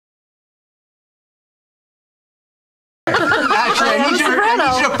Actually, I need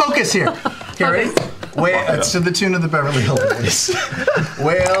you to focus here. Okay, ready? It's to the tune of the Beverly Hillbillies.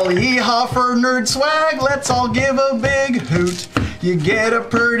 Well, yeehaw for nerd swag, let's all give a big hoot. You get a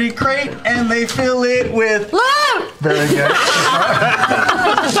pretty crate and they fill it with loot! Very good.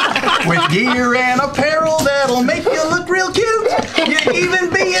 With gear and apparel that'll make you look real cute. You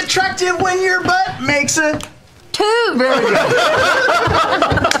even be attractive when your butt makes a toot. Very good.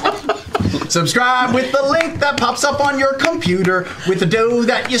 Subscribe with the link that pops up on your computer. With the dough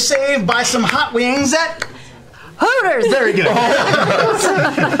that you save, buy some hot wings at Hooters. Very good.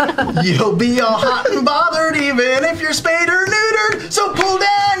 You'll be all hot and bothered even if you're spayed or neutered. So pull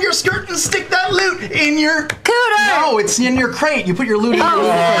down your skirt and stick that loot in your cooter. No, it's in your crate. You put your loot in your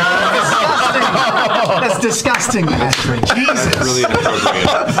That's disgusting. That's disgusting, Jesus. That's really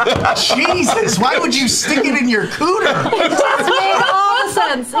inappropriate. Jesus, why would you stick it in your cooter? It just made all the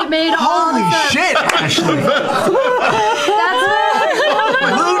sense. It made all the sense. Holy shit, Ashley.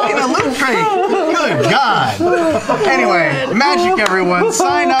 That's loot in a loot crate. Good God. Anyway, magic, everyone.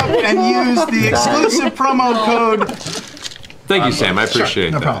 Sign up and use the exclusive promo code. Thank you, Sam. I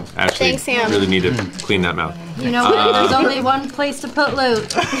appreciate no that. problem. Actually, Thanks, Sam. really need to clean that mouth. You know what? There's only one place to put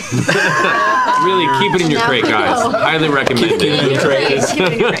loot. Really, keep it in your crate, guys. Highly recommend it. Keep it in your crate. Keep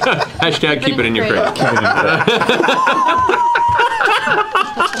it in your crate. Hashtag keep it in your crate.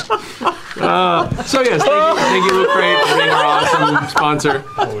 So yes, thank you, Loot Crate, for being our awesome sponsor.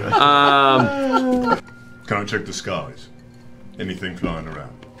 Can't check the skies. Anything flying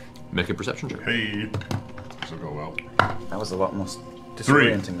around? Make a perception check. Hey, this will go well. That was a lot more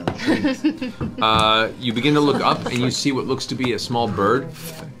disorienting than the trees. You begin to look up and you see what looks to be a small bird.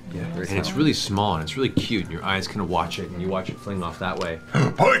 And it's really small and it's really cute. And your eyes kind of watch it and you watch it fling off that way.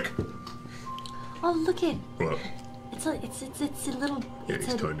 Pike! Oh, look it. What? It's a little. Yeah,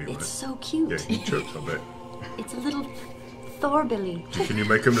 he's tiny, It's right? so cute. Yeah, he chirps, I bet. It's a little Thorbilly. Can you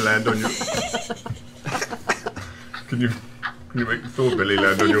make him land on your... Can you make Thorbilly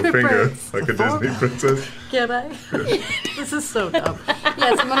land on your finger like a Disney princess? Can I? This is so dumb.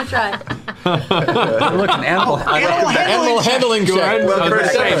 Yes, I'm gonna try. Look, an animal handling check. I was going to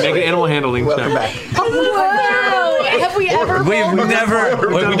say, make an animal handling check. Welcome back. Wow! Have we ever? We've never.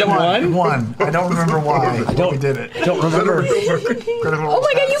 We've done one. One. I don't remember why. I don't. We did it. I don't remember. Oh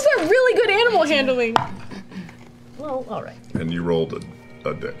my god, you've got really good animal handling. Well, all right. And you rolled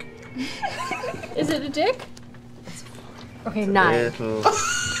a dick. Is it a dick? Okay, 9.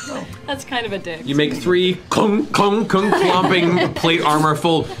 That's kind of a dick. You make 3 clunk, clunk, clunk, clomping plate armor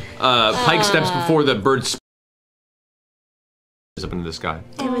full pike steps before the bird up into the sky.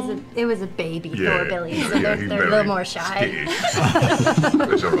 It was a baby Yeah. Thorbilly, so Yeah, they're he's a very little more shy.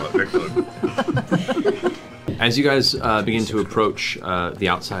 That's all right, next time. As you guys begin to approach the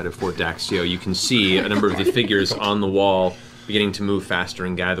outside of Fort Daxio, you can see a number of the figures on the wall beginning to move faster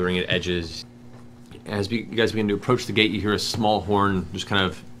and gathering at edges. As you guys begin to approach the gate, you hear a small horn just kind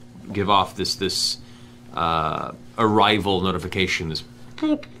of give off this arrival notification, this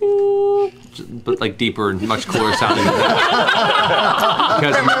but like deeper and much cooler sounding.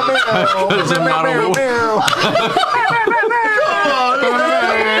 Because I'm not a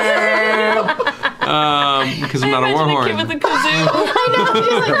because I'm not a war horn.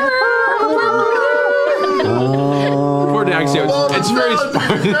 Poor Daxio, it's very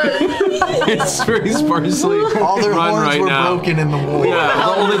it's very sparsely All their run horns right were now. broken in the war.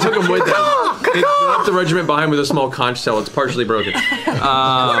 Yeah, well, they took them with them. They left the regiment behind with a small conch shell. It's partially broken.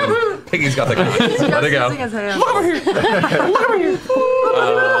 Piggy's got the conch. Let it go. Look over here. Look over here.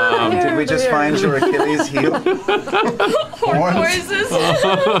 Did we just find your Achilles heel? Voices.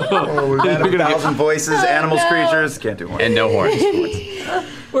 And 1,000 voices, animals, creatures, can't do one. And no horns.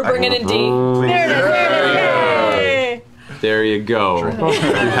 We're bringing in D. There it is. There you go. You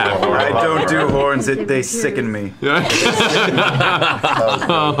have I don't do horns, they sicken me.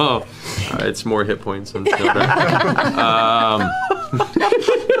 Oh, it's more hit points. Just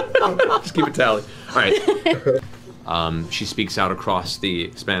keep a tally. All right. She speaks out across the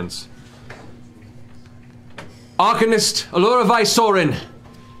expanse. Arcanist Aluravai Sorin,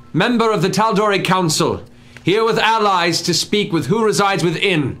 member of the Taldori Council, here with allies to speak with who resides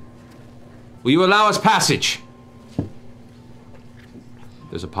within. Will you allow us passage?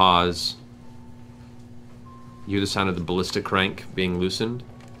 There's a pause. You hear the sound of the ballista crank being loosened.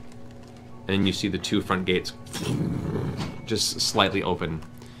 And you see the 2 front gates just slightly open.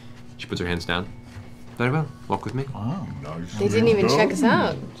 She puts her hands down. Very well, walk with me. Wow. Nice. They didn't even check us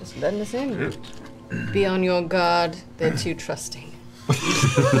out. Just letting us in. Be on your guard. They're too trusting.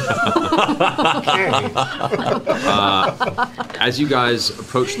 As you guys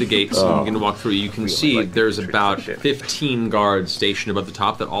approach the gates and begin to walk through, you can see there's about 15 guards stationed above the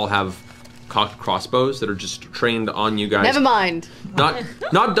top that all have cocked crossbows that are just trained on you guys. Never mind. Not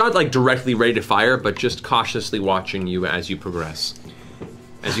like directly ready to fire, but just cautiously watching you as you progress.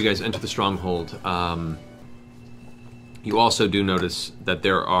 As you guys enter the stronghold, you also do notice that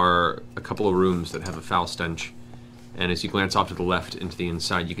there are a couple of rooms that have a foul stench. And as you glance off to the left into the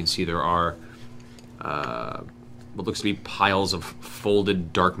inside, you can see there are what looks to be piles of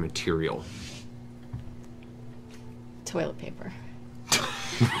folded dark material. Toilet paper.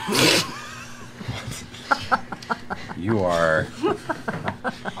 You are...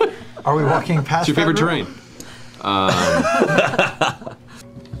 Are we walking past What's your favorite that terrain?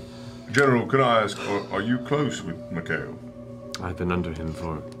 General, can I ask, are you close with Mikhail? I've been under him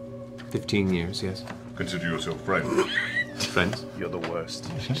for 15 years, yes. Consider yourself friends. Friends? You're the worst.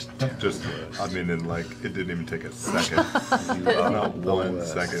 Just, I mean, in like, it didn't even take a second. Not 1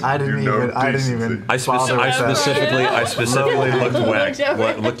 second. I didn't even. I specifically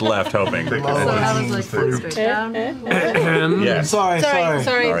looked left, hoping. So I was like, put straight down. Yes. Sorry.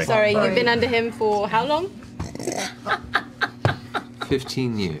 Sorry. You've been under him for how long?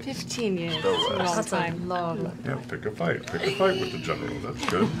 15 years. 15 years. That's a long time. Long. Yeah, pick a fight. Pick a fight with the general. That's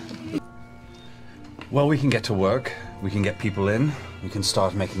good. Well, we can get to work. We can get people in. We can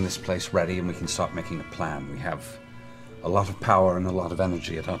start making this place ready, and we can start making a plan. We have a lot of power and a lot of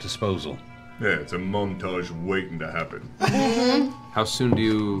energy at our disposal. Yeah, it's a montage waiting to happen. How soon do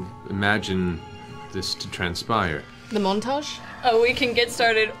you imagine this to transpire? The montage? Oh, we can get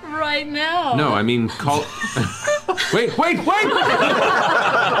started right now. No, I mean, call... Wait!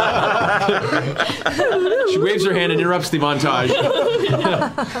 She waves her hand and interrupts the montage.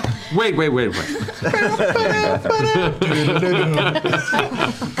 Wait.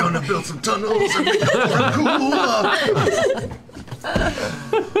 Gonna build some tunnels and make it cool.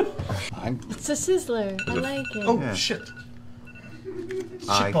 It's a sizzler. I like it. Oh, Yeah. shit.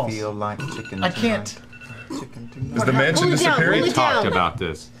 I Shitballs. feel like chicken. I can't. Chicken tonight. Is the mansion Hold it down, disappearing? hold it down. Talked about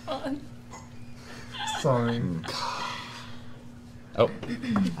this. Sorry. Oh.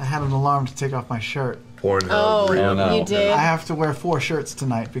 I had an alarm to take off my shirt. Pornhub. Oh, no. you did? I have to wear 4 shirts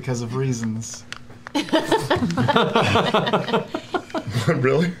tonight because of reasons.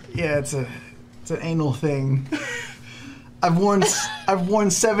 Really? Yeah, it's an anal thing. I've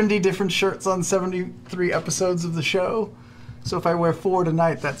worn 70 different shirts on 73 episodes of the show. So if I wear 4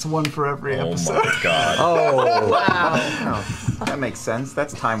 tonight, that's 1 for every episode. Oh my god. Oh. Wow. Oh, that makes sense.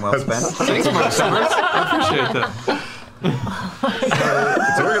 That's time well spent. Thanks, Mark Summers. I appreciate that.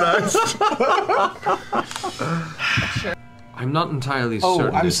 It's organized. I'm not entirely Oh,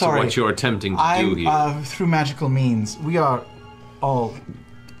 certain I'm as sorry. to what you're attempting to do here. Through magical means, we are all,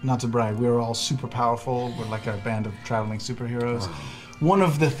 not to brag, we are all super powerful. We're like a band of traveling superheroes. Wow. One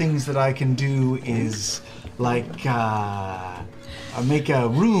of the things that I can do is like make a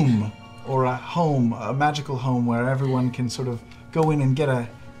room or a home, a magical home where everyone can sort of go in and get a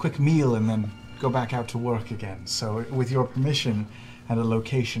quick meal and then go back out to work again. So with your permission and a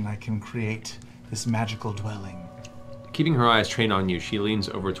location, I can create this magical dwelling. Keeping her eyes trained on you, she leans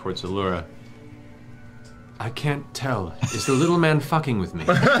over towards Allura. I can't tell. Is the little man fucking with me?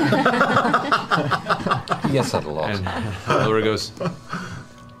 Yes, that a lot. And Allura goes,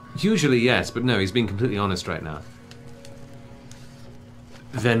 usually yes, but no, he's being completely honest right now.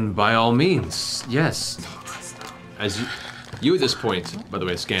 Then by all means, yes. As you at this point, by the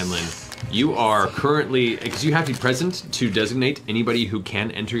way, Scanlan, you are currently, because you have to be present to designate anybody who can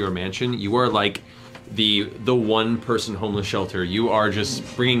enter your mansion. You are like the one-person homeless shelter. You are just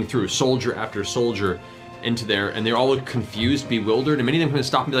bringing through soldier after soldier into there, and they all look confused, bewildered, and many of them kind of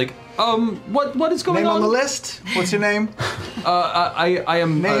stop and be like, what is going Name on? on the list? What's your name? I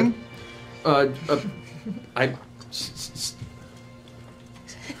am... Name? Are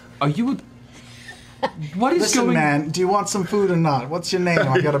you a... What is Listen, going... man, do you want some food or not? What's your name?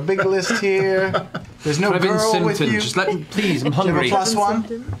 I got a big list here. There's no Kevin girl with Simpson, you. just let me... Please, I'm Do you have hungry. a +1?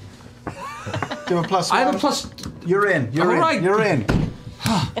 Do you have a +1? I have a plus... You're in. You're All in. right. You're in.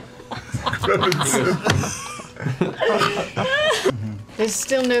 There's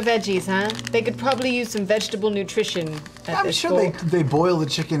still no veggies, huh? They could probably use some vegetable nutrition at I'm this sure point. they boil the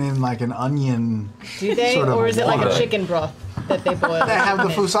chicken in like an onion. Do they? sort of Or is it like a water. chicken broth that they boil? They have the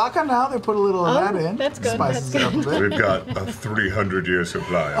in? fusaka now. They put a little of that in. that's good, Spices that's it up a bit. We've got a 300-year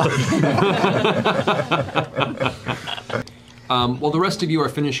supply of it. While the rest of you are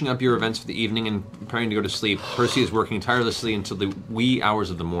finishing up your events for the evening and preparing to go to sleep, Percy is working tirelessly until the wee hours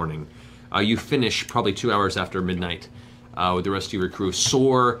of the morning. You finish probably 2 hours after midnight. with the rest of your crew.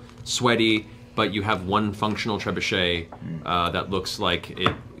 Sore, sweaty, but you have one functional trebuchet that looks like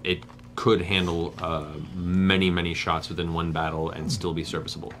it could handle many shots within one battle and still be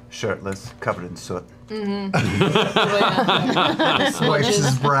serviceable. Shirtless, covered in soot. Wipes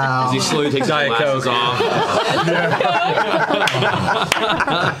his brow. As he slowly takes his glasses off.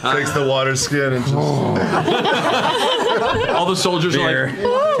 Takes the water skin and just... All the soldiers are like,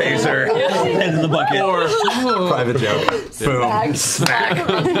 taser, head in the bucket. or Private joke. Boom. Smack. Smack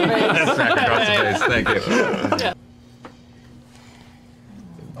across the face. Thank you.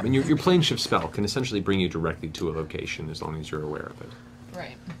 I mean, your plane shift spell can essentially bring you directly to a location as long as you're aware of it.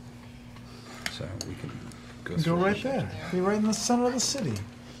 Right. So we can go Go right there. Be right in the center of the city.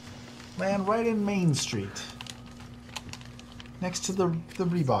 Land right in Main Street. Next to the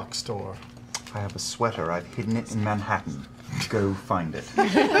Reebok store. I have a sweater. I've hidden it in Manhattan. Go find it.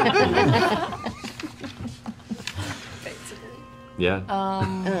 Basically. Yeah.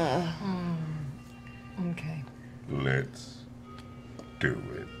 Okay. Let's do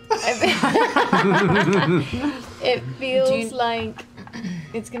it. It feels like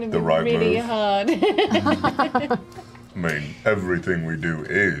it's gonna be The right really move. hard. I mean, everything we do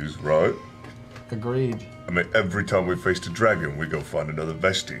is, right? Agreed. I mean, every time we faced a dragon, we go find another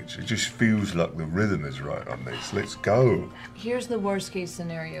vestige. It just feels like the rhythm is right on this. Let's go. Here's the worst case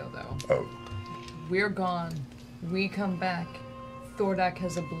scenario, though. Oh, We're gone. We come back. Thordak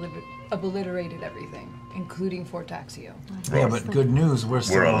has obliterated everything, including Fortaxio. Yeah, but good news, we're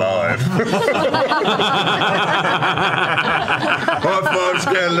still we're alive. High five,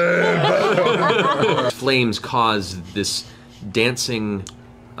 skeleton! Flames cause this dancing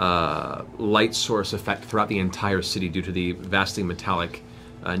light source effect throughout the entire city due to the vastly metallic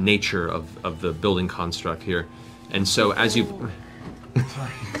nature of the building construct here. And so as you...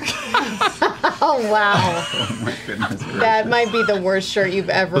 Oh wow, Oh my goodness. that might be the worst shirt you've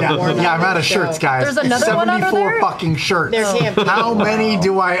ever worn. Yeah, on I'm out of this shirts, show. guys. There's another one under 74 there? fucking shirts. There can't be. How many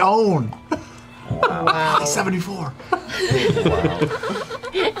do I own? Wow. 74.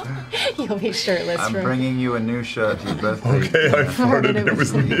 You'll be shirtless. I'm from... bringing you a new shirt. You both Okay, I farted. It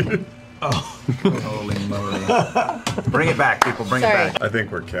was me. Holy moly. Bring it back, people. Bring Sorry. it back. I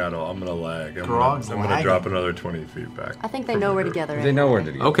think we're cattle. I'm gonna lag. I'm Grog's gonna lagging. drop another 20 feet back. I think they know we're together. They know where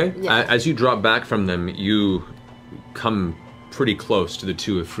to go. Okay. Yeah. As you drop back from them, you come pretty close to the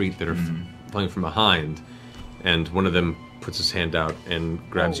two Ifrit that are playing from behind, and one of them puts his hand out and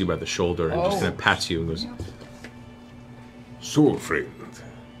grabs you by the shoulder and just kind of pats you and goes, "So, friend,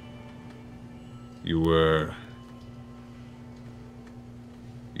 you are.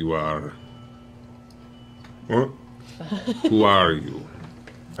 What? Who are you?"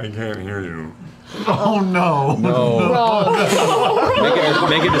 I can't hear you. Oh no.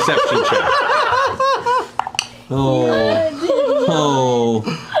 Make a deception check. Oh.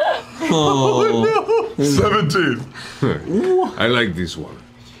 17. I like this one.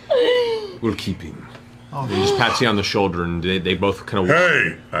 We'll keep him. He just pats you on the shoulder, and they both kind of.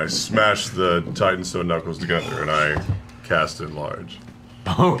 Hey! I smashed the Titan Stone Knuckles together and I cast Enlarge.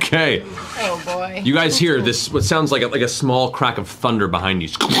 Okay. Oh boy. You guys hear this? What sounds like a small crack of thunder behind you.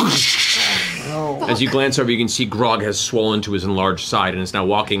 As you glance over, you can see Grog has swollen to his enlarged side and is now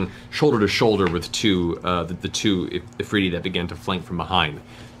walking shoulder to shoulder with the two Ifriti that began to flank from behind.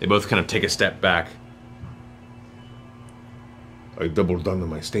 They both kind of take a step back. I doubled down on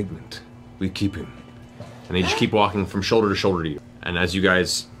my statement. We keep him. And they just keep walking from shoulder to shoulder to you. And as you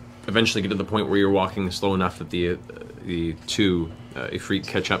guys eventually get to the point where you're walking slow enough that the two Ifrit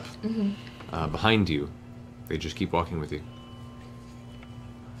catch up behind you, they just keep walking with you.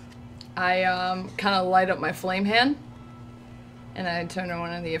 I kind of light up my flame hand, and I turn to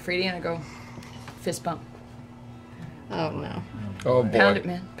one of the Ifriti and I go, fist bump. Oh no. Oh boy. Pound it,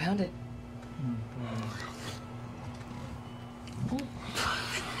 man. Pound it.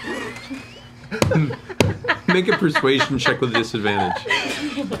 Make a persuasion check with disadvantage.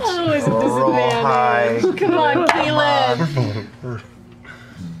 Oh, it's a Roll high. disadvantage. Come on, Keelan.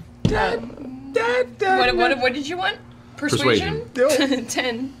 What did you want? Persuasion?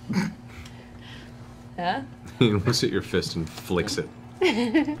 10. Yeah? He looks at your fist and flicks it.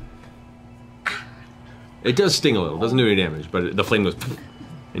 It does sting a little, doesn't do any damage, but the flame goes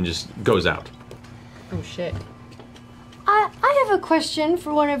and just goes out. Oh shit. I have a question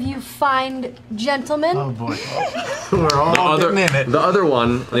for one of you fine gentlemen. Oh boy. We're all getting in it. The other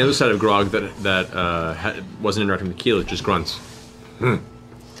one, on the other side of Grog that wasn't interacting with Keelan, just grunts. We're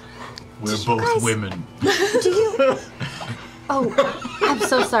both women. Do you? Oh, I'm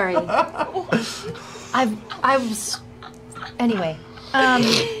so sorry. I was. Anyway,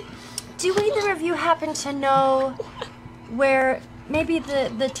 do either of you happen to know where maybe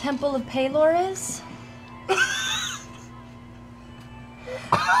the Temple of Palor is?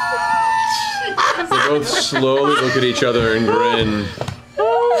 They both slowly look at each other and grin.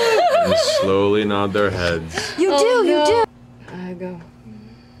 And slowly nod their heads. You do. I go.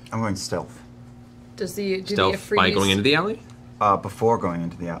 I'm going stealth. Does the Stealth by going into the alley? Before going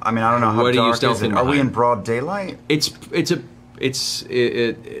into the alley. I mean, I don't know how What are you dark is it. stealthing Are we in behind? broad daylight?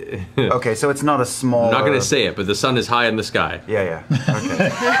 Okay, so it's not a small. I'm not going to say it, but the sun is high in the sky. Yeah. Okay.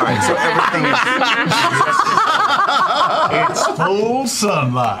 All right. So everything is. It's full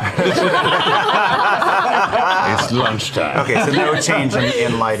sunlight. It's lunchtime. Okay, so no change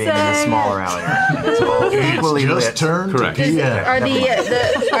in lighting in the smaller alley. It's all equally Just lit. turned Correct. to PM. Are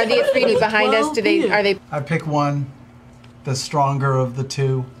the Afridi behind us? Do they? Are they? I pick one, the stronger of the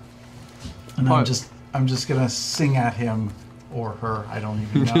two, and I'm just gonna sing at him or her. I don't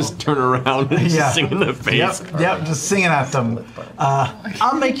even know. Just turn around and sing in the face. Yep, just singing at them.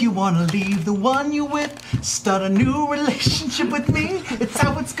 I'll make you wanna leave the one you with, start a new relationship with me. It's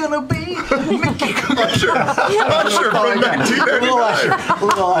how it's gonna be. Usher from 1999.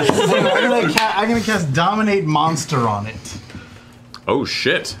 Little Usher. I'm gonna cast Dominate Monster on it. Oh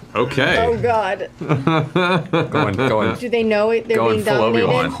shit. Okay. Oh God. Going. Do they know it? They're Going being full dominated.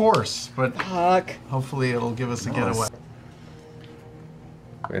 Obi-Wan. Of course, but Fuck. hopefully it'll give us a getaway.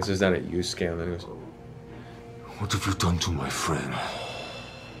 This is down at you, Scanlan. He goes, What have you done to my friend?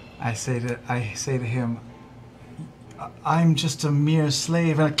 I say to him, I'm just a mere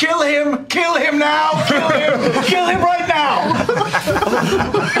slave. And kill him! Kill him now! Kill him! Kill him right now!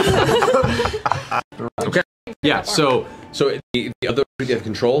 okay. Yeah, so the other you have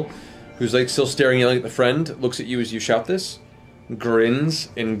control, who's like still staring yelling at the friend, looks at you as you shout this, grins,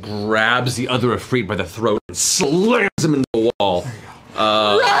 and grabs the other Ifrit by the throat and slams him into the wall.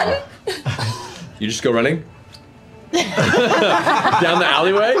 Run! You just go running? Down the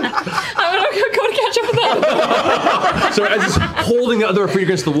alleyway? I'm gonna go to catch up with them. So as he's holding the other Ifrit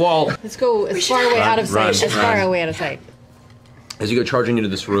against the wall, Let's go as far away out of sight. As far run. away out of sight. as you go charging into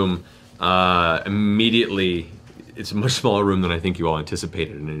this room, immediately, it's a much smaller room than I think you all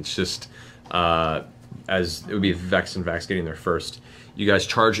anticipated, and it's just, as it would be Vex and Vax getting there first, you guys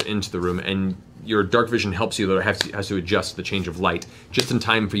charge into the room, and your dark vision helps you, though it has to adjust the change of light, just in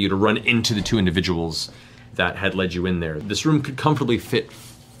time for you to run into the two individuals that had led you in there. This room could comfortably fit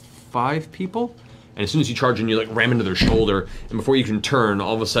 5 people, and as soon as you charge in, you like ram into their shoulder, and before you can turn,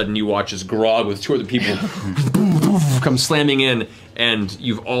 all of a sudden you watch as Grog with 2 other people come slamming in, and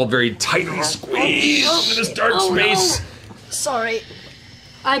you've all very tightly squeezed into this dark space. No. Sorry.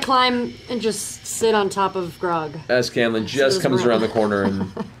 I climb and just sit on top of Grog. As Scanlan just comes around the corner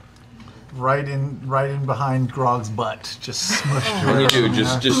and Right in behind Grog's butt, just smushed. and you do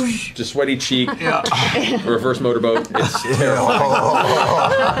just sweaty cheek, reverse motorboat. It's terrible.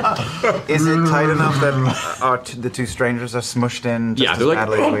 Is it tight enough that the two strangers are smushed in just they're as like,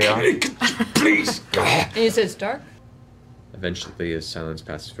 badly as we are? okay, please. And you said it's dark? Eventually, as silence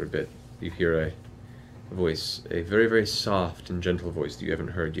passes for a bit, you hear a voice, a very, very soft and gentle voice that you haven't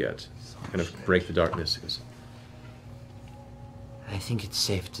heard yet, kind of break the darkness. It goes, I think it's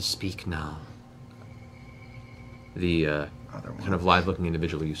safe to speak now. The kind of live-looking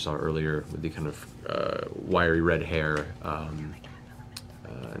individual you saw earlier with the kind of wiry red hair and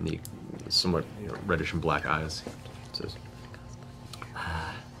the somewhat reddish and black eyes says,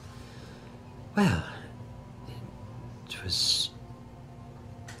 well, it was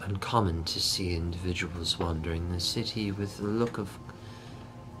uncommon to see individuals wandering the city with a look of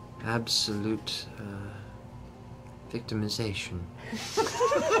absolute victimization.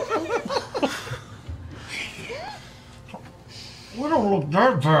 We don't look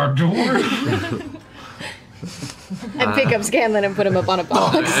that bad, do we? And pick up Scanlan and put him up on a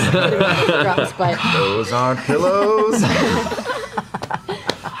box. Grog's butt. Those aren't pillows.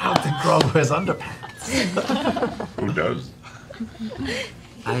 I don't think Grog wears underpants. Who does?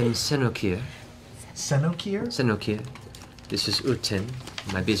 I'm Senokir. Senokir? Senokir. This is Uten,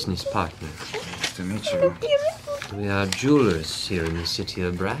 my business partner. Nice to meet you. We are jewelers here in the city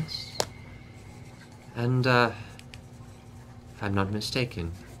of Brass. And, if I'm not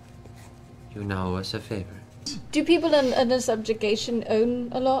mistaken, you now owe us a favor. Do people under subjugation own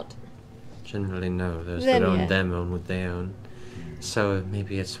a lot? Generally, no. Those Then, that own yeah. them own what they own. So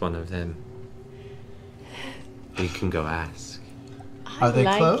maybe it's one of them. We can go ask. Are they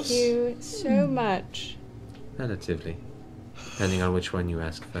like close? you so much. Relatively. Depending on which one you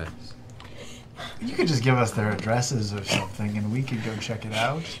ask first. You could just give us their addresses or something, and we could go check it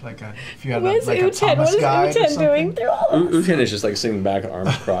out. If you had Where's a Uten? Thomas What is guide or Uten doing something. through all this? Uten is just like sitting back,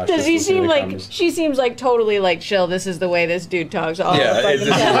 arms crossed. Does just he listening seem to like conversation. she seems like totally like chill? This is the way this dude talks all Yeah, the it's fucking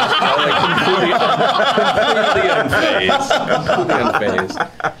just time. completely unfazed.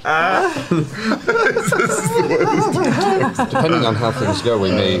 Depending on how things go, we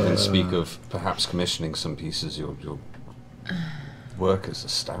may even speak of perhaps commissioning some pieces. Your work is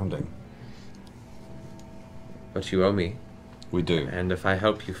astounding. But you owe me. We do. And if I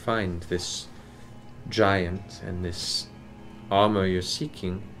help you find this giant and this armor you're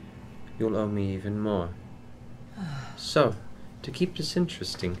seeking, you'll owe me even more. So, to keep this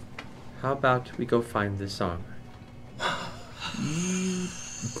interesting, how about we go find this armor? You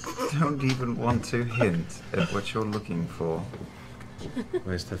don't even want to hint at what you're looking for.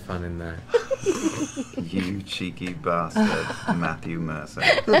 Where's the fun in that? You cheeky bastard, Matthew Mercer.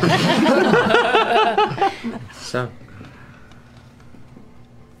 So,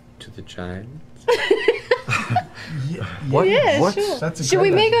 to the giant? What? Yeah, What? sure. That's a Should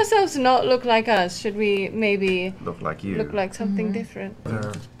great we make idea. ourselves not look like us? Should we maybe Look like you. look like something different?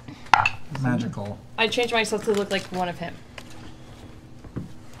 They're magical. I changed myself to look like one of him.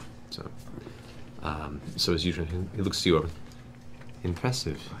 So as usual, he looks to you over.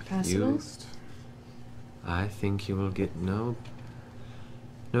 Impressive. Pacifist? I think you will get no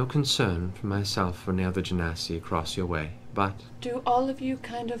concern from myself or any other genasi across your way, but Do all of you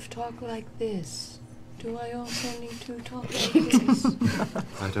kind of talk like this? Do I also need to talk like this?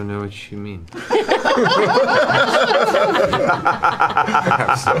 I don't know what you mean.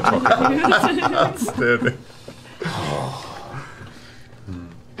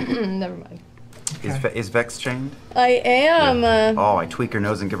 Never mind. Is Vex chained? I am. Oh, I tweak her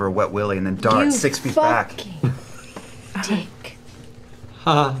nose and give her a wet willy and then dart You 6 feet back. fucking dick.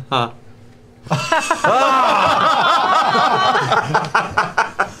 Ha ha.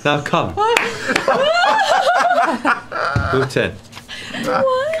 Now come. Uten.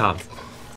 Come.